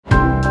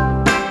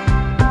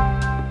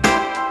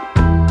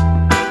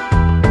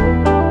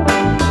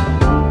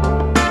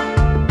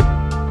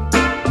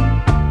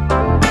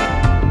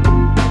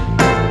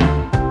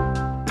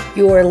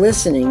You are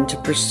listening to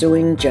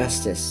Pursuing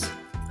Justice.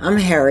 I'm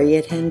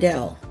Harriet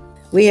Hendel.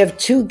 We have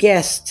two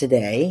guests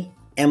today,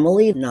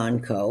 Emily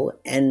Nonko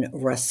and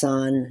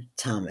Rahsaan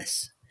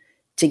Thomas.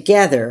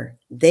 Together,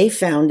 they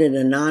founded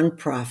a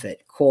nonprofit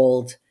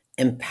called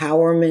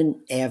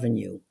Empowerment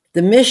Avenue.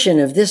 The mission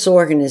of this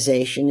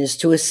organization is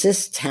to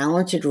assist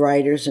talented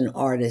writers and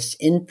artists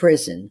in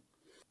prison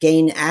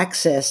gain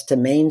access to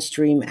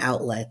mainstream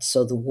outlets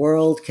so the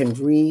world can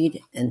read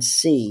and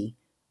see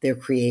their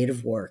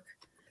creative work.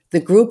 The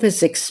group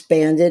has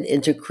expanded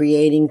into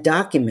creating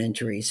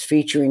documentaries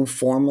featuring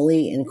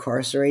formerly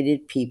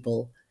incarcerated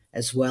people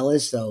as well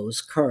as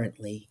those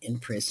currently in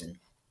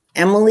prison.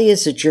 Emily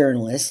is a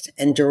journalist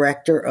and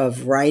director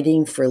of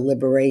Writing for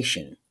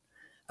Liberation.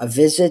 A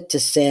visit to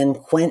San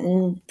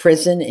Quentin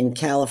prison in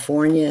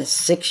California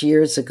 6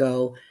 years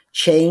ago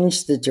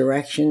changed the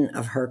direction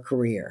of her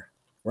career.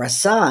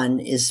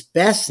 Rahsaan is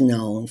best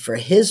known for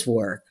his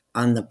work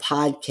on the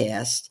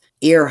podcast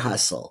Ear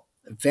Hustle,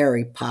 a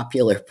very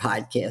popular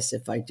podcast,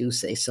 if I do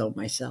say so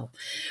myself,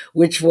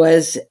 which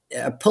was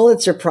a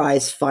Pulitzer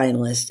Prize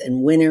finalist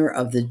and winner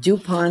of the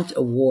DuPont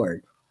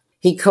Award.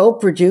 He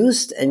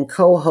co-produced and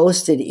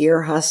co-hosted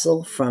Ear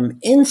Hustle from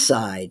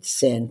inside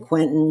San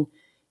Quentin.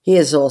 He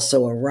is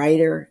also a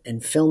writer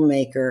and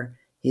filmmaker.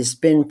 He's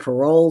been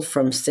paroled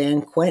from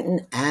San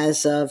Quentin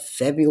as of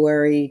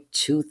February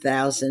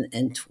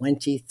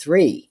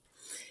 2023.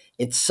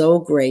 It's so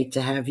great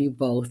to have you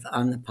both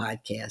on the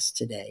podcast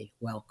today.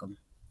 Welcome.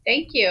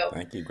 Thank you.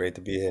 Thank you. Great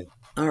to be here.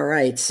 All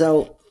right.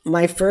 So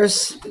my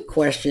first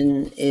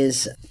question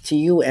is to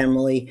you,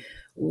 Emily.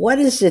 What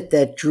is it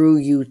that drew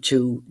you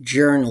to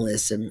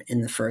journalism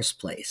in the first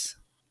place?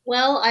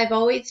 Well, I've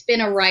always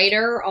been a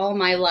writer all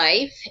my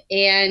life,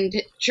 and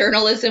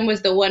journalism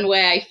was the one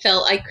way I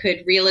felt I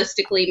could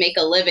realistically make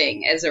a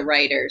living as a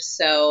writer.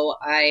 So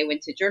I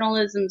went to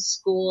journalism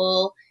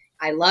school.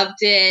 I loved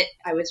it.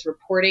 I was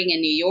reporting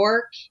in New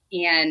York,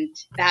 and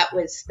that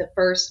was the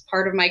first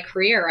part of my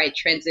career. I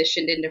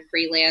transitioned into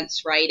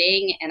freelance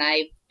writing, and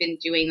I've been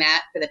doing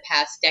that for the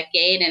past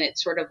decade, and it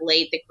sort of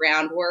laid the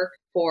groundwork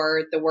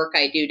for the work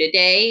I do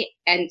today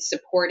and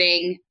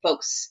supporting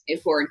folks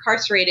who are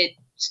incarcerated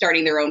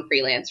starting their own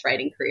freelance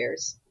writing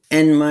careers.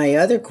 And my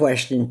other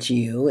question to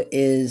you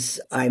is,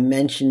 I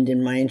mentioned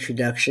in my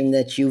introduction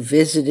that you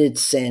visited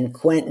San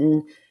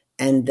Quentin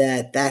and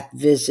that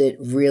visit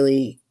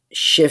really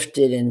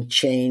shifted and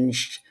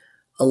changed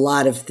a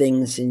lot of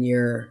things in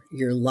your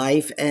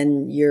life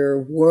and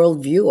your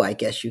worldview, I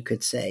guess you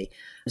could say.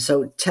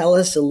 So tell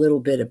us a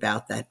little bit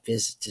about that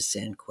visit to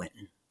San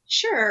Quentin.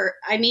 Sure.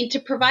 I mean, to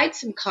provide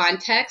some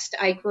context,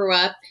 I grew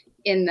up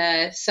in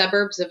the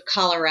suburbs of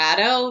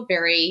Colorado,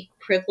 very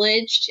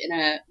privileged in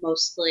a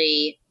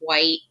mostly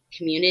white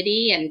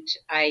community. And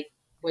I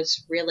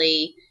was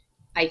really,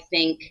 I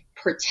think,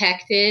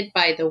 protected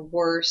by the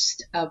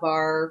worst of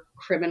our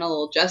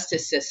criminal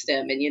justice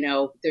system. And,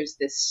 there's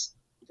this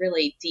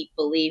really deep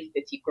belief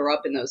if you grow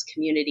up in those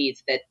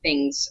communities that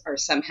things are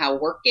somehow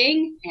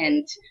working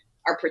and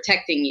are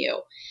protecting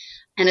you.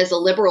 And as a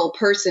liberal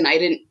person, I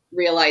didn't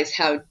realize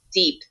how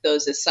deep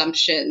those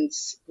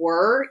assumptions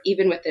were,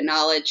 even with the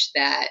knowledge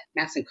that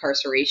mass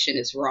incarceration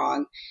is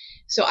wrong.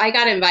 So I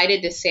got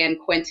invited to San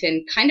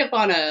Quentin kind of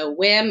on a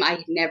whim. I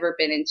had never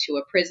been into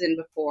a prison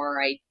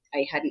before. I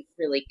hadn't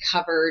really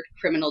covered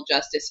criminal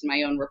justice in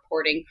my own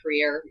reporting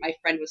career. My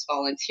friend was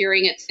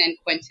volunteering at San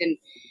Quentin,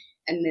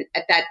 and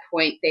at that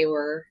point they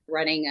were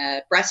running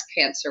a breast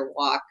cancer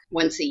walk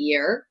once a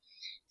year.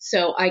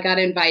 So I got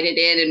invited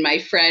in, and my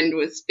friend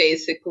was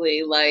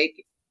basically like,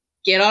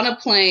 get on a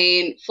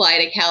plane, fly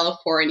to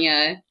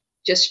California,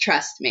 just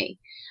trust me.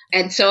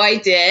 And so I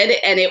did,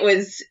 and it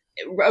was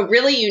a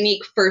really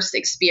unique first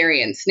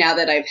experience now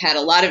that I've had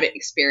a lot of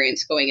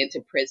experience going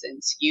into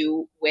prisons.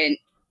 You went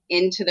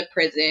into the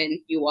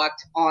prison, you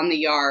walked on the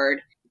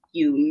yard,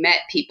 you met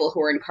people who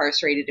were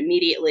incarcerated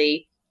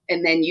immediately,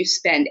 and then you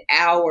spend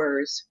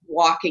hours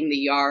walking the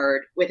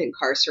yard with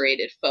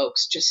incarcerated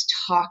folks, just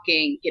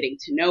talking, getting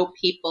to know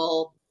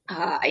people.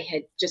 I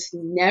had just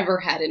never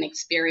had an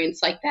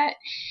experience like that.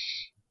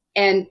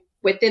 And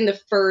within the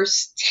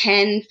first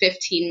 10,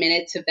 15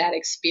 minutes of that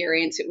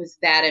experience, it was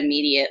that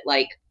immediate,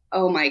 like,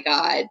 oh my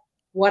God,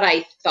 what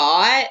I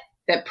thought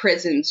that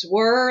prisons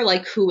were,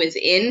 like who was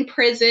in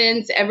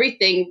prisons,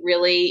 everything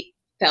really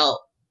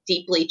felt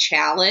deeply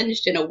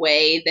challenged in a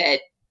way that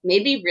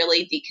made me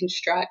really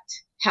deconstruct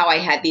how I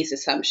had these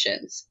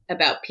assumptions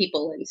about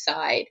people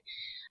inside.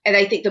 And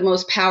I think the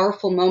most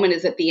powerful moment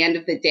is at the end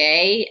of the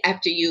day,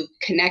 after you've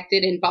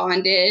connected and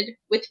bonded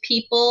with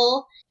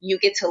people, you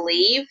get to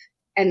leave,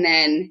 and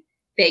then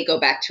they go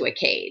back to a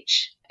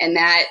cage. And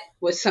that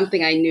was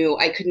something I knew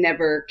I could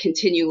never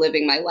continue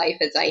living my life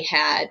as I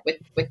had with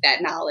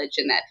that knowledge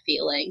and that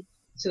feeling.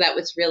 So that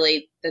was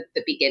really the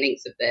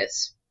beginnings of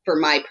this for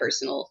my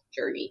personal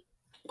journey.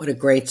 What a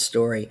great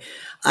story.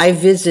 I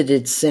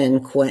visited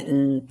San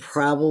Quentin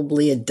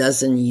probably a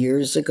dozen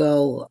years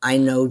ago. I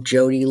know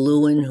Jody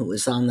Lewin, who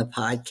was on the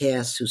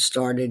podcast, who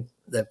started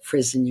the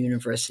Prison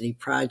University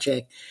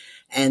Project,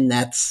 and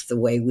that's the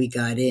way we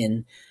got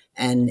in.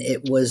 And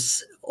it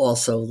was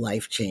also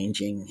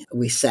life-changing.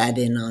 We sat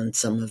in on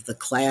some of the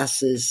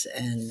classes,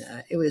 and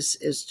it was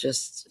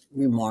just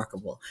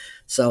remarkable.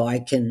 So I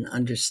can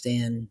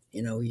understand,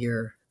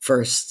 your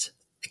first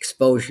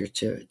exposure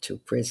to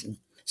prison.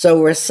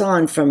 So,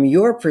 Rahsaan, from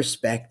your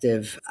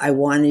perspective, I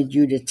wanted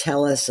you to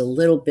tell us a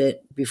little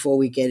bit before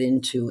we get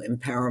into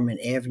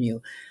Empowerment Avenue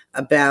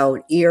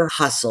about Ear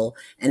Hustle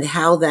and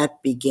how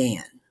that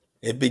began.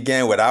 It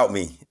began without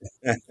me.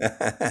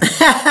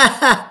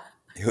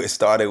 It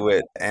started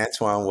with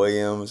Antoine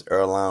Williams,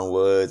 Earlonne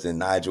Woods, and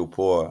Nigel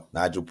Poor.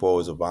 Nigel Poor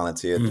was a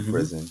volunteer at the Hmm.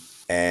 prison,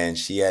 and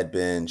she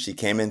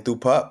came in through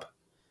PUP,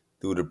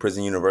 through the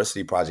Prison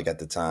University Project at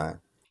the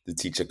time, to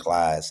teach a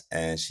class,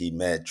 and she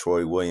met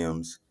Troy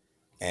Williams,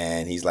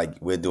 and he's like,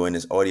 "We're doing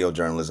this audio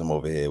journalism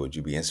over here. Would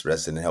you be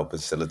interested in helping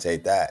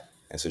facilitate that?"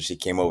 And so she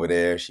came over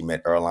there. She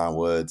met Earlonne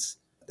Woods.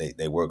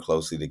 They worked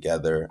closely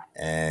together,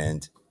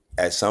 and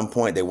at some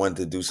point they wanted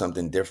to do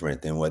something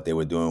different than what they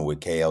were doing with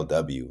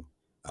KLW.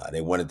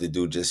 They wanted to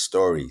do just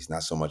stories,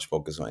 not so much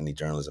focus on any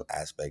journalism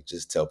aspect,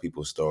 just tell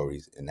people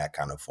stories in that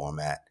kind of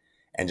format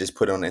and just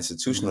put it on the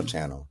institutional Hmm.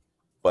 channel.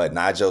 But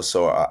Nigel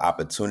saw an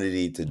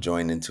opportunity to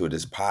join into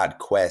this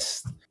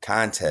PodQuest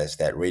contest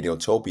that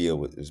Radiotopia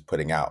was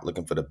putting out,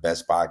 looking for the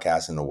best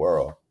podcast in the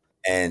world.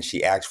 And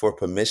she asked for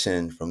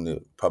permission from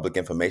the public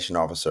information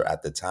officer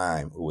at the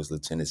time, who was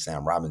Lieutenant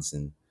Sam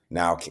Robinson,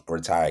 now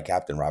retired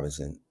Captain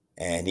Robinson.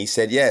 And he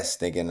said yes,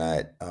 thinking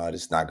that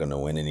this is not going to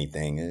win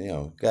anything.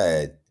 And, go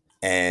ahead.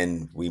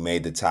 And we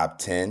made the top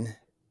 10,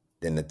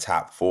 then the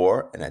top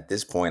 4. And at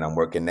this point, I'm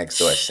working next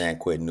door at San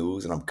Quentin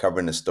News, and I'm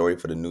covering the story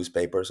for the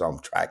newspaper. So I'm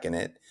tracking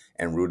it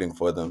and rooting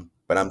for them.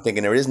 But I'm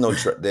thinking there is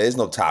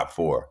no top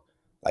 4.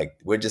 Like,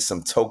 we're just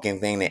some token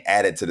thing they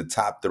added to the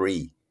top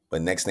 3.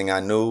 But next thing I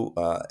knew,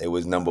 it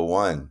was number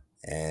 1.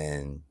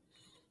 And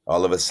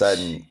all of a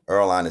sudden,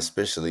 Earlonne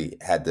especially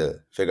had to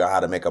figure out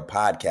how to make a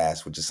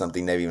podcast, which is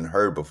something they've even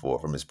heard before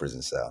from his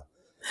prison cell.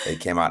 It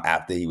came out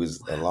after he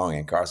was long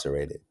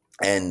incarcerated.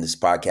 And this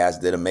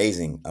podcast did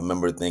amazing. I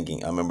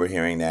remember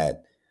hearing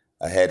that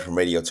a head from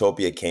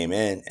Radiotopia came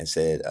in and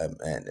said,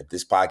 and if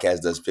this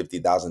podcast does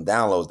 50,000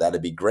 downloads, that'd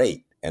be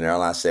great. And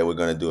Airline said, we're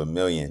going to do 1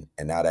 million.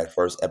 And now that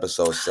first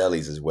episode,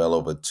 Sellies, is well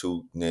over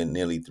 2,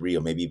 nearly 3,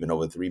 or maybe even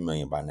over 3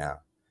 million by now.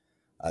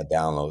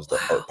 Downloads. The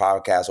Wow.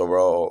 podcast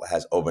overall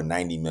has over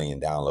 90 million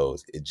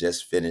downloads. It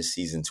just finished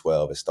season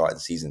 12. It's starting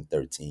season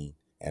 13.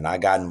 And I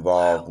got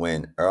involved Wow.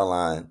 when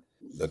Earlonne,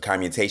 the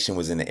commutation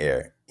was in the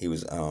air. He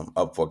was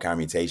up for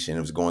commutation.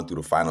 It was going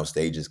through the final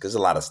stages because a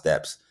lot of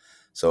steps.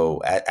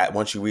 So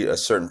once you reach a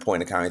certain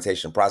point in the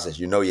commutation process,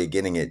 you're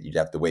getting it. You'd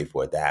have to wait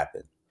for it to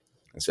happen.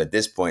 And so at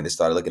this point, they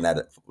started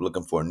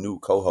looking for a new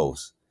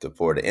co-host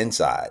for the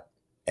inside.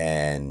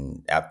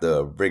 And after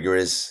a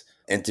rigorous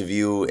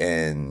interview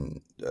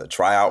and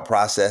tryout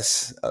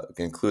process,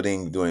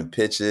 including doing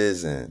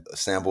pitches and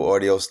sample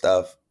audio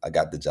stuff, I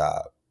got the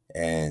job.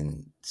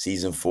 And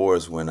season 4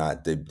 is when I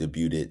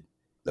debuted.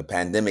 The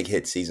pandemic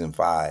hit season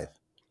 5,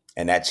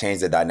 and that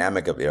changed the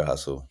dynamic of Ear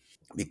Hustle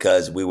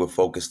because we were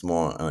focused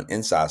more on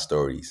inside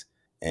stories.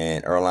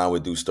 And Earlonne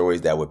would do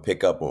stories that would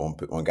pick up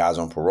on guys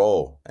on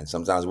parole. And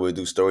sometimes we would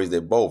do stories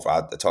that both.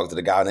 I'd talk to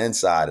the guy on the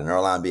inside and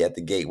Earlonne be at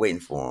the gate waiting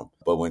for him.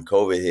 But when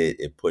COVID hit,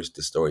 it pushed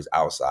the stories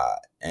outside.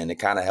 And it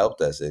kind of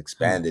helped us. It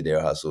expanded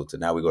Ear Hustle to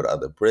now we go to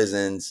other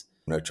prisons.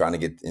 Trying to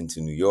get into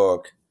New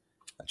York.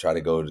 I try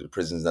to go to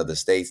prisons in other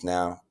states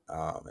now.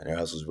 And Ear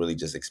Hustle's really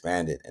just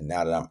expanded. And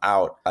now that I'm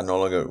out, I no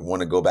longer want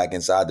to go back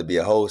inside to be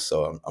a host.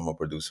 So I'm a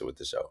producer with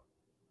the show.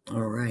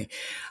 All right.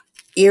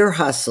 Ear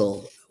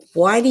Hustle.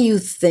 Why do you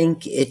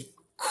think it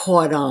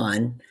caught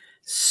on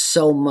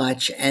so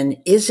much? And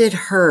is it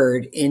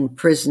heard in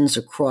prisons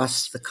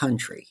across the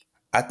country?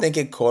 I think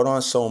it caught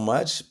on so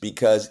much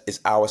because it's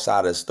our side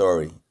of the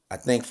story. I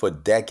think for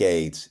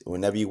decades,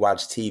 whenever you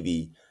watch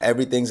TV,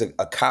 everything's a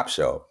cop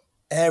show.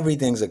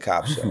 Everything's a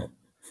cop show.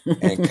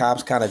 And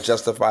cops kind of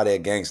justify their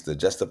gangster,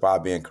 justify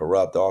being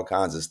corrupt, all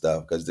kinds of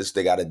stuff, because this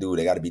they got to do.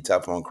 They got to be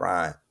tough on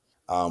crime.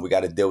 We got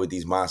to deal with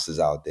these monsters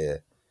out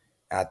there.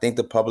 And I think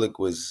the public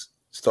was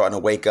starting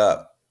to wake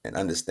up and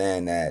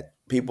understand that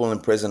people in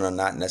prison are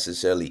not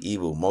necessarily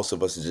evil. Most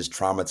of us are just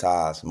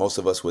traumatized. Most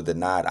of us were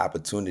denied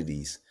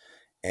opportunities.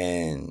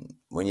 And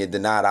when you're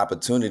denied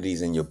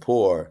opportunities and you're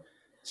poor,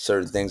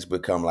 certain things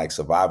become like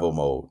survival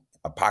mode,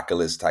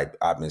 apocalypse type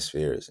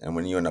atmospheres. And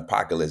when you're in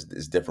apocalypse,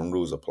 there's different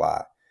rules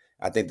apply.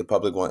 I think the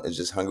public is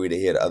just hungry to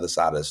hear the other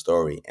side of the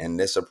story. And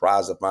they're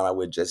surprised to find out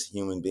we're just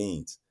human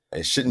beings.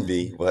 It shouldn't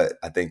be, but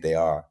I think they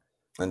are.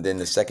 And then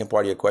the second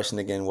part of your question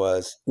again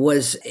was?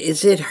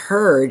 Is it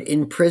heard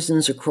in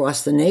prisons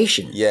across the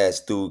nation?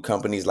 Yes, through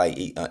companies like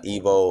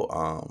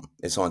Evo.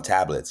 It's on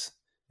tablets.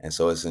 And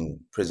so it's in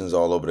prisons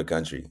all over the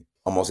country.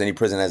 Almost any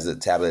prison has a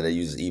tablet that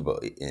uses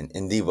Evo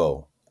in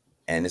Devo.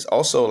 And it's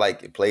also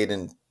like played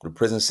in the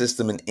prison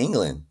system in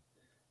England.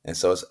 And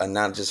so it's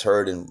not just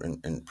heard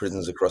in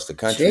prisons across the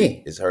country.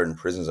 Gee. It's heard in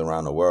prisons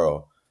around the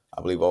world.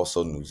 I believe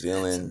also New That's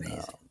Zealand.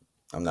 amazing.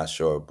 I'm not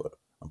sure, but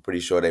I'm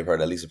pretty sure they've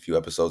heard at least a few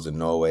episodes in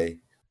Norway.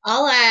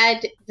 I'll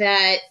add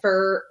that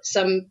for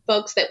some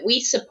folks that we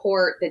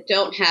support that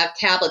don't have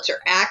tablets or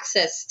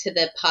access to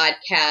the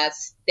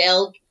podcast,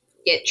 they'll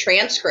get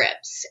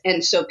transcripts.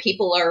 And so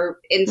people are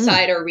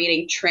inside are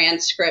reading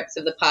transcripts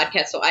of the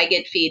podcast. So I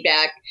get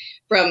feedback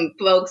from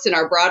folks in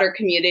our broader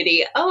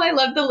community. Oh, I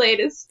love the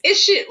latest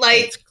issue.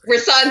 Like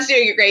Rahsaan's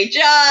doing a great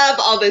job,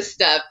 all this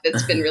stuff.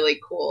 That's been really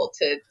cool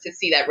to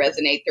see that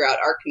resonate throughout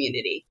our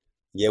community.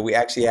 Yeah, we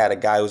actually had a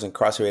guy who was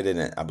incarcerated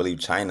in, I believe,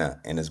 China,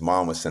 and his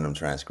mom would send him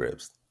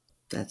transcripts.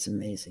 That's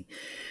amazing.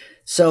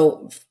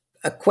 So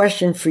a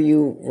question for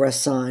you,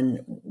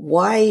 Rahsaan.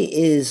 Why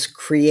is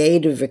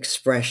creative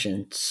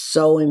expression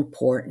so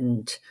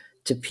important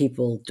to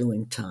people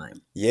doing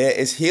time? Yeah,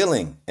 it's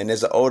healing. And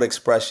there's an old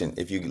expression,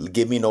 if you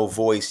give me no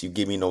voice, you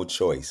give me no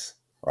choice,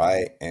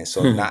 right? And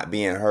so not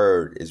being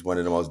heard is one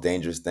of the most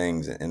dangerous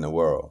things in the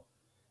world.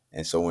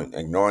 And so when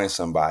ignoring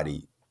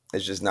somebody,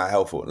 it's just not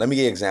helpful. Let me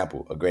give you an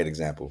example, a great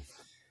example.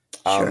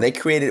 Sure. They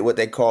created what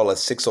they call a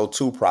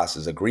 602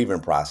 process, a grieving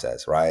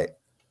process, right?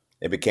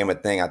 It became a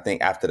thing, I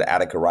think, after the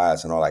Attica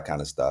riots and all that kind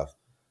of stuff.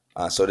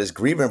 So this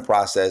grieving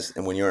process,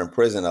 and when you're in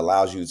prison,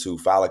 allows you to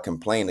file a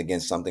complaint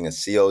against something a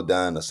CO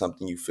done or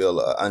something you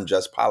feel an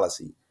unjust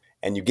policy.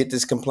 And you get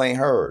this complaint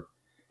heard.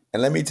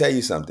 And let me tell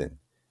you something,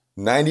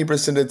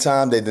 90% of the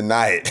time they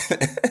deny it.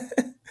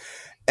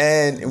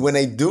 And when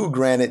they do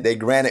grant it, they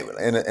grant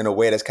it in a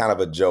way that's kind of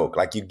a joke.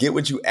 Like you get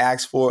what you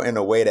ask for in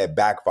a way that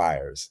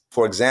backfires.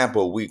 For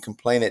example, we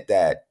complained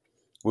that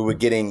we were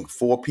getting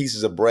 4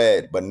 pieces of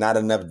bread, but not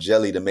enough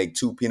jelly to make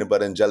 2 peanut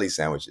butter and jelly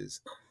sandwiches.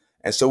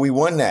 And so we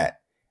won that.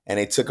 And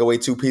they took away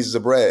 2 pieces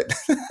of bread.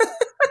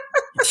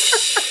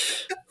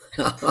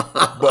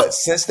 But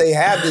since they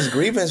have this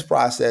grievance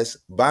process,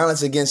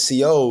 violence against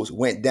COs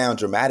went down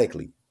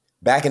dramatically.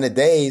 Back in the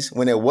days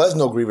when there was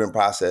no grievance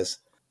process,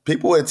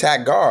 people would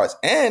attack guards.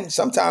 And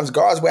sometimes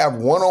guards would have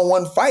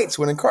one-on-one fights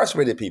with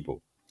incarcerated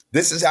people.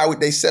 This is how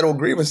they settled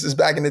grievances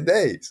back in the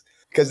days,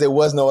 because there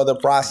was no other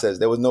process.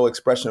 There was no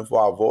expression for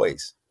our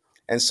voice.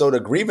 And so the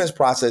grievance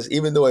process,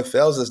 even though it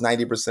fails us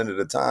 90% of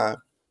the time,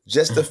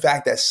 just the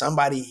fact that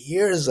somebody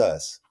hears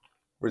us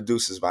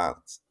reduces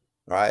violence,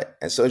 right?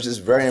 And so it's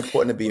just very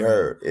important to be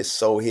heard. It's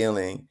so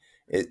healing.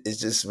 It's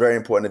just very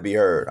important to be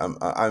heard.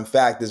 In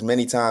fact, there's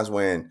many times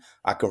when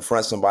I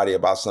confront somebody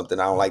about something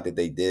I don't like that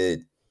they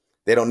did.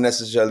 They don't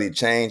necessarily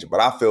change, but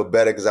I feel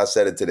better because I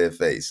said it to their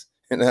face.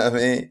 You know what I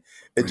mean?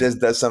 It just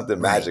does something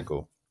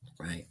magical.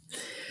 Right.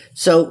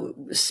 So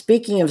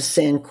speaking of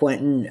San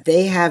Quentin,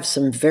 they have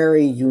some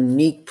very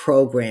unique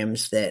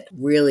programs that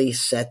really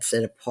sets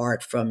it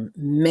apart from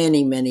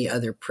many, many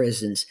other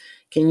prisons.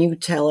 Can you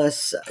tell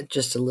us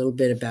just a little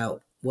bit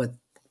about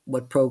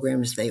what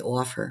programs they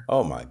offer?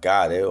 Oh my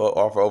God, they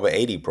offer over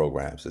 80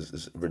 programs.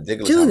 It's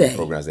ridiculous Do how many they?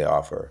 programs they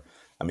offer.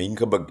 I mean,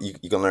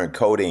 you can learn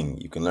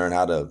coding, you can learn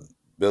how to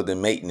build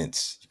and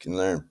maintenance, you can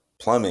learn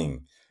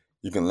plumbing,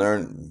 you can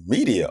learn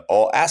media,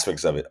 all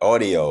aspects of it,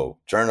 audio,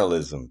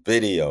 journalism,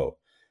 video.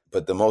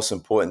 But the most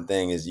important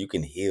thing is you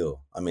can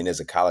heal. I mean, there's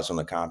a college on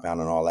the compound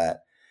and all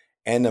that.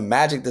 And the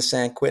magic to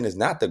San Quentin is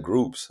not the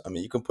groups. I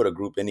mean, you can put a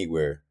group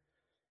anywhere.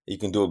 You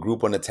can do a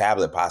group on the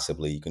tablet,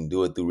 possibly. You can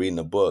do it through reading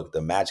a book.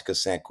 The magic of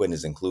San Quentin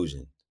is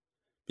inclusion.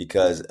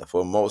 Because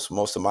for most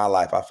of my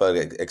life, I felt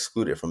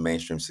excluded from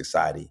mainstream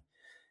society.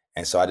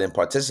 And so I didn't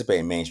participate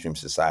in mainstream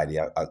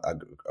society. I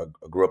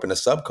grew up in a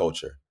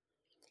subculture.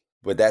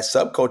 But that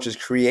subculture is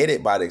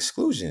created by the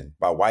exclusion,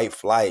 by white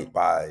flight,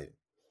 by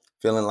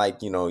feeling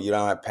like, you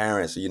don't have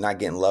parents, or you're not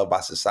getting loved by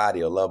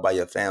society or loved by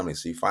your family.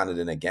 So you find it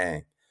in a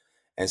gang.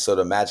 And so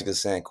the magic of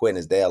San Quentin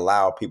is they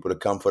allow people to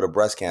come for the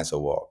breast cancer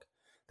walk.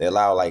 They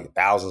allow like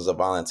thousands of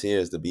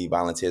volunteers to be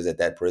volunteers at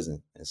that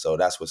prison. And so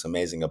that's what's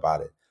amazing about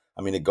it.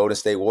 I mean, the Golden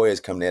State Warriors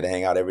come there to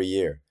hang out every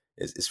year.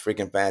 It's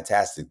freaking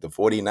fantastic. The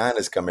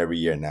 49ers come every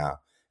year now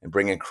and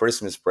bringing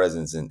Christmas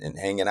presents and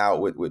hanging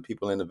out with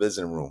people in the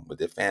visiting room, with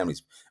their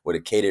families, with a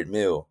catered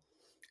meal.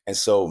 And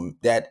so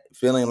that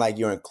feeling like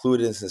you're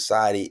included in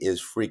society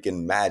is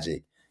freaking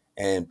magic.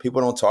 And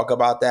people don't talk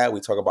about that.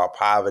 We talk about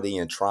poverty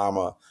and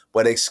trauma,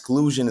 but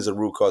exclusion is a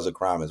root cause of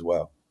crime as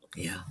well.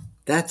 Yeah,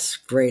 that's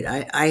great.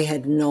 I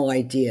had no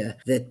idea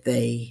that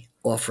they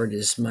offered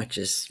as much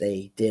as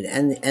they did.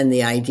 And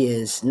the idea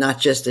is not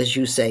just, as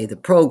you say, the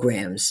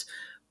programs,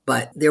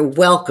 but they're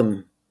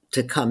welcome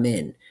to come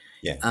in.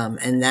 Yeah.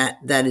 And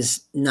that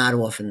is not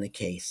often the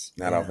case.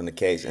 Not often the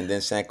case. And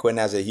then San Quentin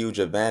has a huge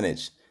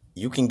advantage.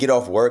 You can get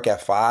off work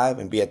at 5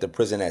 and be at the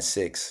prison at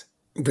 6.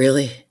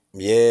 Really?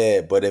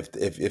 Yeah, but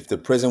if the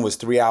prison was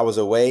 3 hours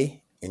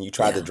away and you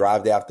tried to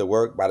drive there after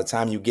work, by the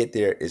time you get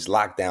there, it's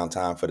lockdown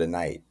time for the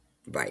night.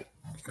 Right.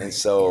 And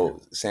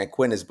so San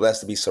Quentin is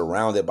blessed to be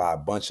surrounded by a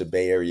bunch of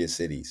Bay Area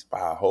cities,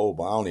 by a whole,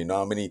 I don't even know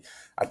how many.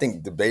 I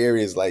think the Bay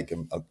Area is like,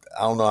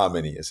 I don't know how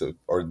many. It's a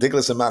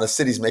ridiculous amount of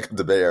cities make up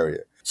the Bay Area.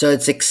 So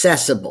it's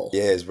accessible.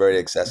 Yeah, it's very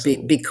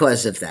accessible.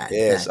 Because of that.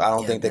 Yes, I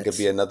don't think there could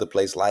be another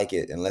place like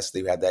it unless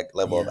they have that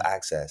level of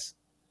access.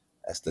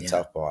 That's the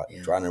tough part.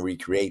 Trying to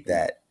recreate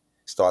that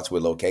starts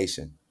with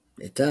location.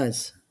 It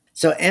does.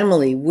 So,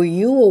 Emily, were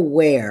you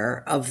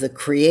aware of the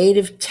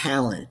creative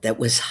talent that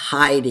was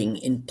hiding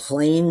in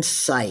plain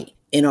sight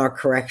in our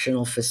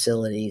correctional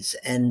facilities?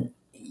 And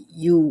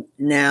you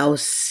now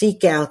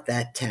seek out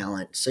that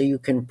talent so you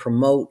can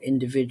promote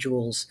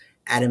individuals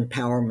at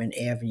Empowerment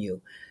Avenue.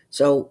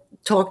 So,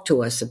 talk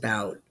to us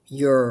about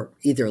your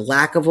either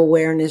lack of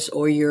awareness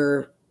or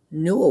your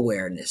new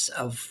awareness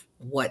of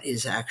what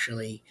is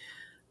actually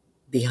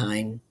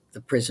behind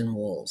the prison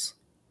walls.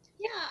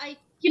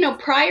 Yeah,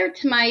 prior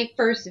to my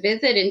first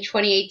visit in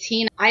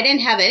 2018, I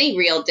didn't have any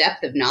real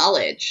depth of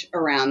knowledge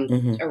around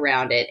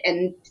it.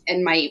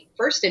 And my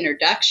first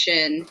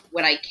introduction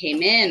when I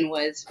came in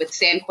was with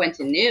San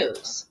Quentin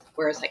News,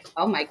 where it's like,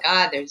 oh my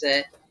God, there's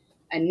a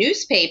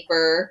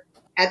newspaper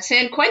at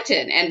San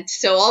Quentin. And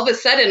so all of a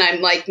sudden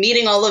I'm like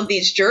meeting all of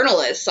these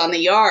journalists on the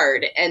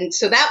yard. And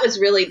so that was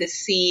really the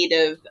seed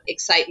of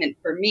excitement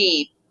for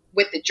me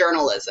with the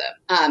journalism.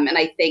 And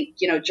I think,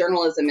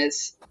 journalism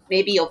is,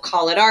 maybe you'll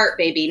call it art,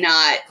 maybe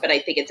not, but I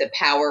think it's a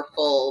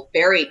powerful,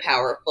 very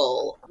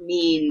powerful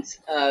means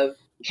of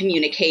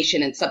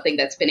communication and something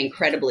that's been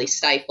incredibly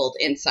stifled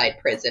inside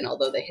prison,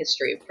 although the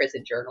history of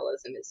prison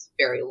journalism is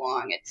very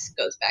long. It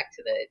goes back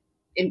to the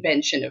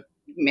invention of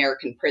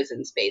American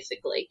prisons,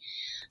 basically.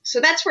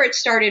 So that's where it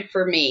started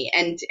for me.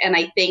 And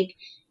I think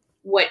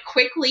what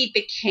quickly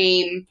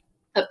became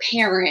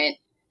apparent,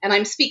 and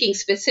I'm speaking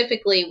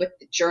specifically with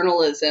the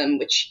journalism,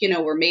 which,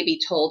 we're maybe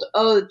told,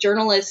 oh,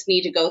 journalists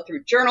need to go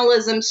through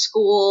journalism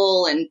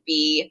school and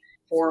be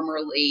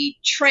formally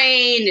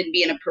trained and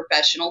be in a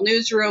professional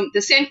newsroom.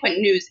 The San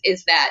Quentin News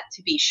is that,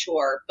 to be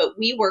sure, but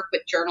we work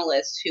with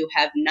journalists who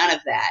have none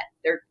of that.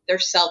 They're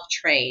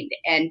self-trained,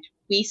 and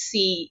we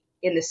see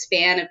in the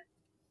span of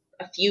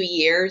a few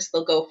years,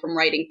 they'll go from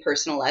writing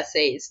personal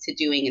essays to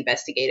doing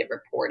investigative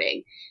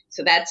reporting.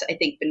 So that's, I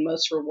think, been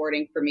most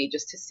rewarding for me,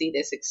 just to see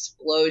this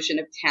explosion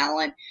of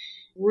talent,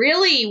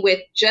 really with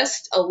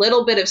just a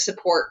little bit of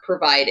support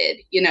provided.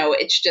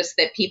 It's just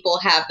that people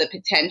have the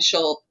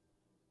potential.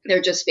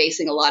 They're just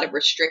facing a lot of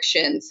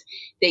restrictions.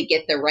 They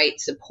get the right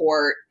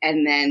support,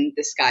 and then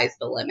the sky's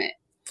the limit.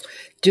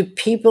 Do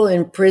people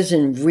in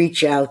prison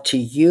reach out to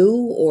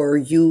you, or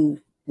you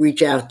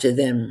reach out to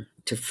them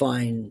to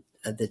find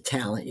the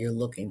talent you're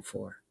looking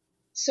for?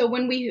 So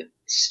when we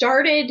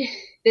started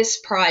this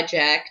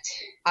project,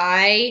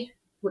 I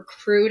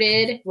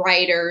recruited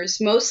writers,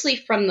 mostly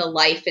from the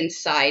Life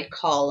Inside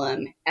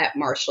column at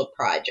Marshall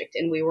Project.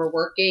 And we were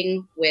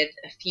working with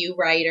a few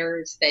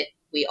writers that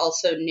we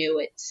also knew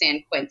at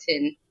San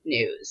Quentin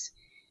News.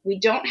 We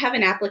don't have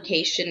an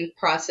application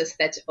process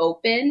that's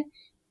open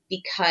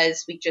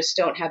because we just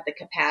don't have the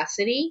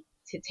capacity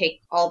to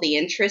take all the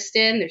interest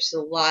in. There's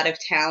a lot of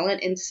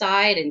talent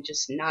inside and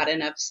just not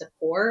enough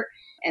support.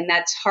 And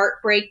that's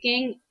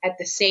heartbreaking. At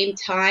the same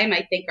time,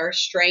 I think our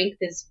strength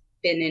has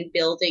been in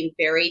building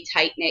very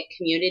tight-knit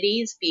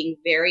communities, being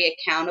very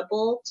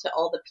accountable to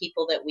all the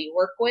people that we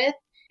work with,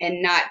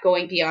 and not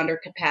going beyond our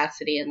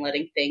capacity and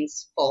letting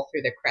things fall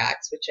through the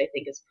cracks, which I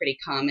think is pretty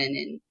common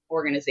in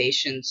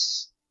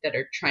organizations that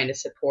are trying to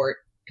support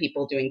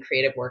people doing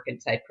creative work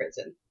inside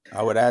prison.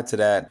 I would add to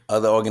that,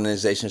 other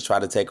organizations try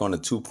to take on the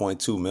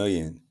 2.2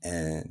 million,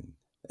 and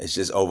it's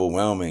just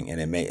overwhelming,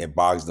 and it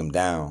bogs them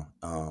down.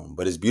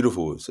 But it's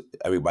beautiful.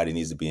 Everybody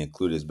needs to be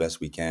included as best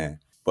we can.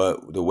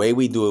 But the way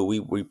we do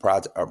it, we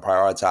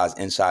prioritize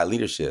inside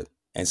leadership.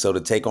 And so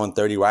to take on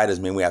 30 writers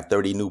mean we have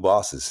 30 new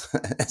bosses.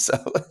 So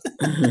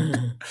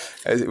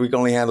we can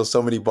only handle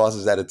so many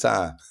bosses at a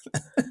time.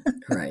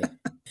 Right.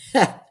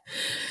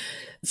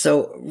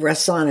 So,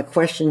 Rahsaan, a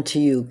question to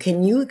you.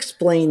 Can you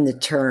explain the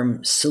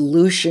term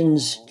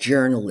solutions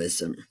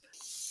journalism?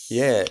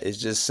 Yeah, it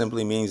just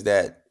simply means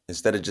that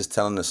instead of just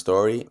telling the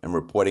story and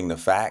reporting the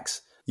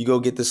facts, you go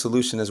get the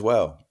solution as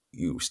well.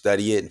 You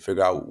study it and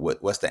figure out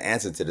what's the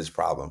answer to this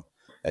problem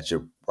that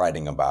you're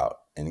writing about,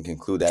 and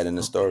conclude that in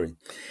the story.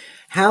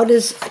 How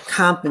does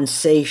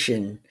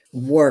compensation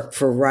work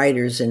for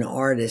writers and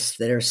artists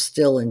that are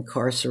still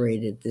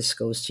incarcerated? This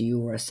goes to you,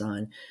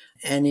 Rahsaan.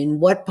 And in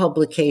what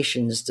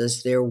publications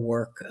does their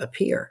work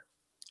appear?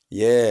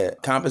 Yeah,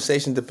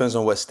 compensation depends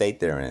on what state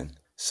they're in.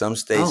 Some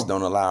states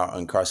don't allow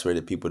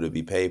incarcerated people to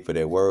be paid for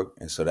their work,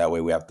 and so that way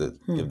we have to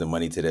give the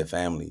money to their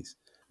families.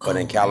 But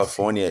in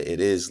California, it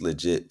is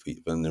legit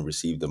for them to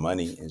receive the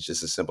money. It's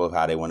just as simple as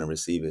how they want to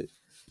receive it.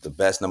 The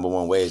best number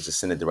one way is to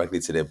send it directly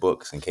to their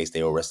books. In case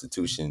they owe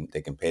restitution,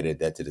 they can pay their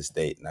debt to the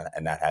state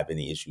and not have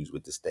any issues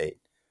with the state.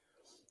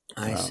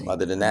 I see.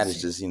 Other than that,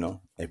 it's just,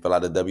 they fill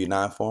out a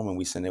W-9 form and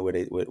we send it where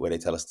they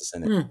tell us to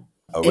send it.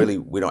 Really,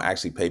 we don't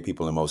actually pay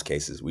people in most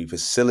cases. We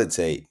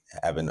facilitate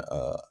having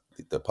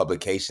the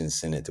publications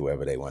send it to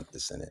wherever they want to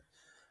send it.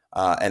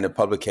 And the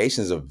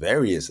publications are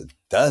various,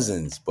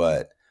 dozens,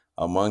 but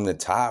among the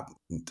top,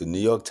 the New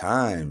York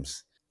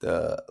Times,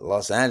 the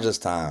Los Angeles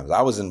Times.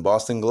 I was in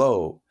Boston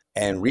Globe.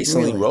 And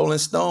recently, Rolling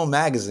Stone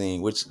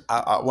magazine, which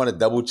I want to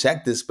double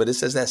check this, but it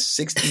says that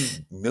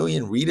 60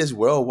 million readers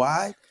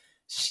worldwide.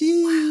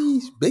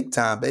 Sheesh, big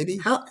time,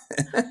 baby.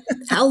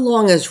 How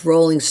long has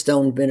Rolling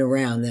Stone been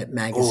around, that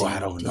magazine? Oh, I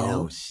don't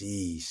know.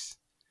 Sheesh.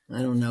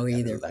 I don't know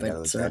either, I gotta but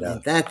look that certainly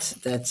up.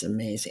 that's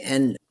amazing.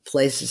 And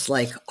places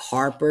like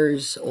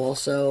Harper's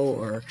also,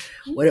 or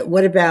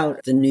what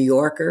about the New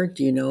Yorker?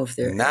 Do you know if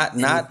they're Not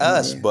anything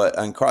us, there? but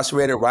an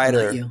incarcerated Not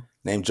writer you.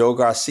 named Joe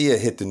Garcia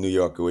hit the New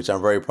Yorker, which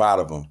I'm very proud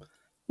of him. Yeah,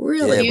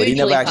 Really? but he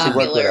never Hugely actually worked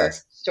with popular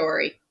us.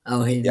 story.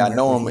 Oh, he Yeah, didn't I work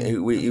know with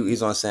him. you.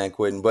 He's on San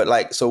Quentin. But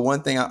like, so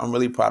one thing I'm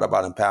really proud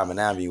about Empowerment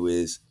Avenue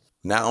is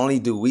not only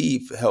do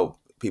we help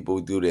people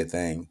do their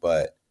thing,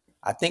 but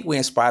I think we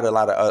inspired a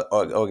lot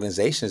of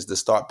organizations to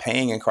start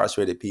paying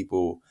incarcerated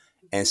people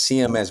and see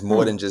them as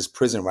more than just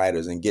prison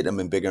writers and get them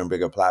in bigger and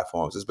bigger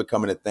platforms. It's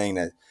becoming a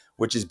thing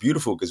which is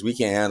beautiful because we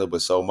can't handle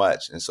but so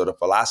much. And so the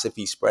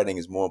philosophy spreading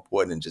is more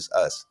important than just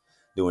us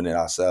doing it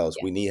ourselves.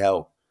 Yeah. We need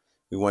help.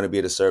 We want to be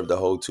able to serve the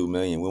whole 2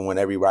 million. We want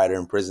every writer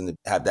in prison to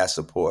have that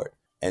support.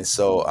 And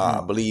so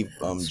I believe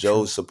That's true.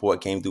 Joe's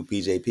support came through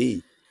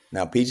PJP.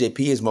 Now, PJP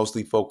is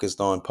mostly focused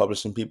on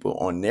publishing people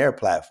on their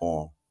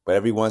platform, but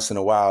every once in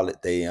a while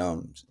they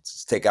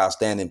take out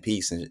Stand in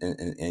Peace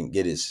and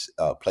get his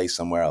place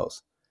somewhere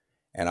else.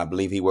 And I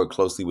believe he worked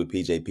closely with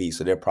PJP,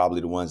 so they're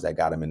probably the ones that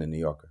got him in the New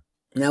Yorker.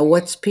 Now,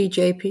 what's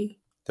PJP?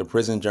 The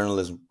Prison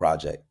Journalism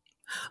Project.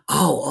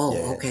 Oh,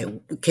 Yeah.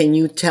 okay. Can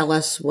you tell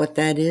us what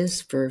that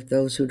is for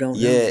those who don't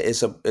Yeah, know?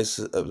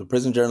 the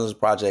Prison Journalism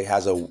Project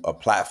has a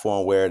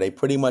platform where they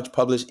pretty much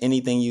publish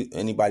anything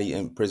anybody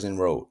in prison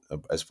wrote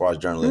as far as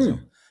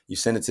journalism. You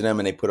send it to them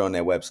and they put it on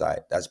their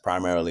website. That's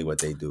primarily what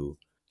they do.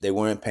 They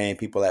weren't paying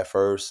people at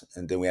first,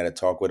 and then we had to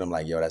talk with them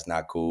like, yo, that's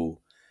not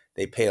cool.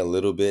 They pay a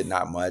little bit,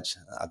 not much.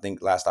 I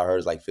think last I heard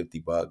is like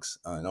 $50,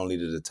 and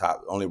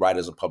only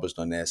writers are published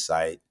on their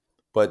site.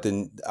 But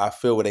then I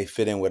feel where they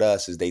fit in with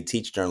us is they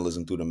teach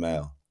journalism through the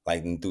mail,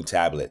 like through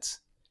tablets.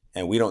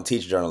 And we don't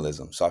teach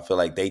journalism. So I feel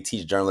like they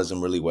teach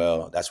journalism really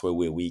well. That's where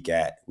we're weak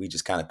at. We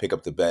just kind of pick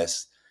up the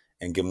best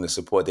and give them the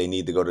support they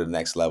need to go to the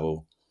next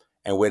level.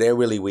 And where they're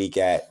really weak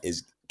at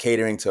is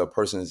catering to a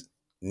person's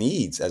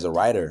needs as a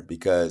writer,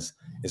 because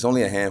it's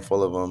only a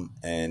handful of them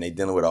and they're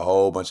dealing with a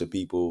whole bunch of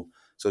people.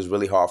 So it's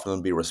really hard for them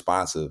to be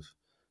responsive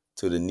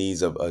to the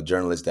needs of a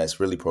journalist that's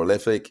really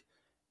prolific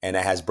and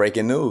that has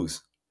breaking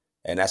news.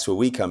 And that's where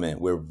we come in.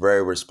 We're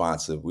very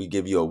responsive. We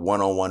give you a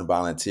one-on-one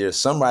volunteer.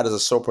 Some writers are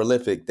so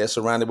prolific, they're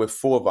surrounded with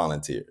 4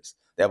 volunteers.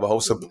 They have a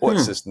whole support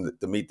system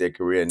to meet their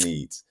career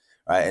needs.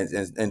 Right.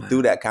 And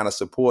through that kind of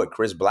support,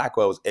 Chris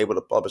Blackwell was able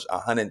to publish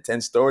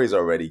 110 stories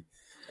already.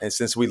 And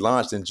since we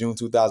launched in June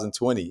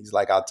 2020, he's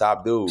like our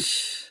top dude.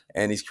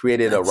 And he's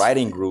created a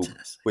writing group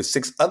with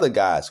 6 other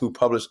guys who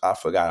published, I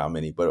forgot how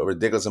many, but a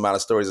ridiculous amount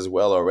of stories as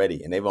well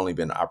already. And they've only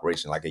been in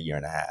operation like a year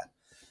and a half.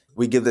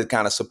 We give the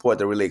kind of support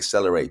to really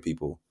accelerate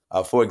people.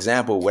 For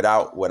example,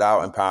 without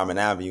Empowerment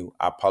Avenue,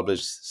 I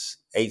published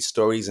 8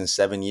 stories in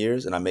 7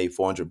 years and I made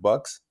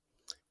 $400.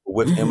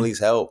 With Emily's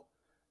help,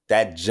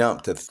 that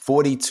jumped to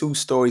 42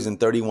 stories in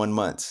 31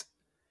 months.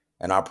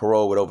 And our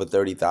parole with over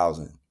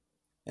 30,000.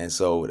 And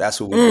so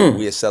that's what we do.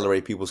 We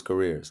accelerate people's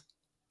careers.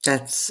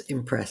 That's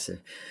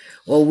impressive.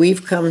 Well,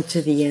 we've come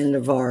to the end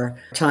of our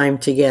time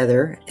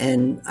together,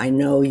 and I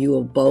know you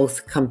will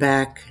both come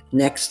back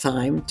next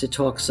time to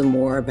talk some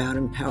more about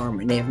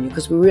Empowerment Avenue,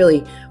 because we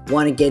really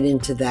want to get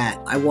into that.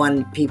 I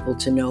wanted people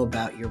to know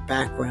about your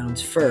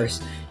backgrounds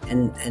first,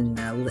 and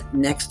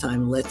next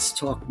time let's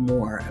talk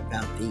more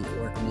about the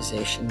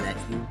organization that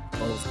you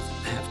both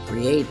have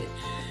created.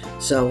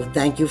 So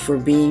thank you for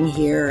being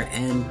here,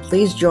 and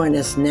please join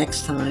us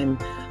next time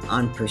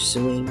on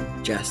Pursuing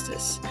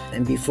Justice.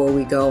 And before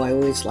we go, I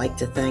always like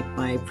to thank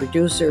my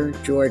producer,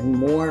 Jordan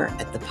Moore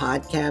at the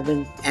Pod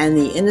Cabin, and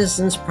the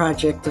Innocence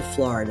Project of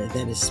Florida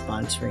that is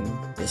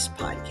sponsoring this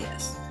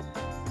podcast.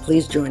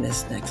 Please join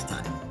us next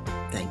time.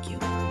 Thank you.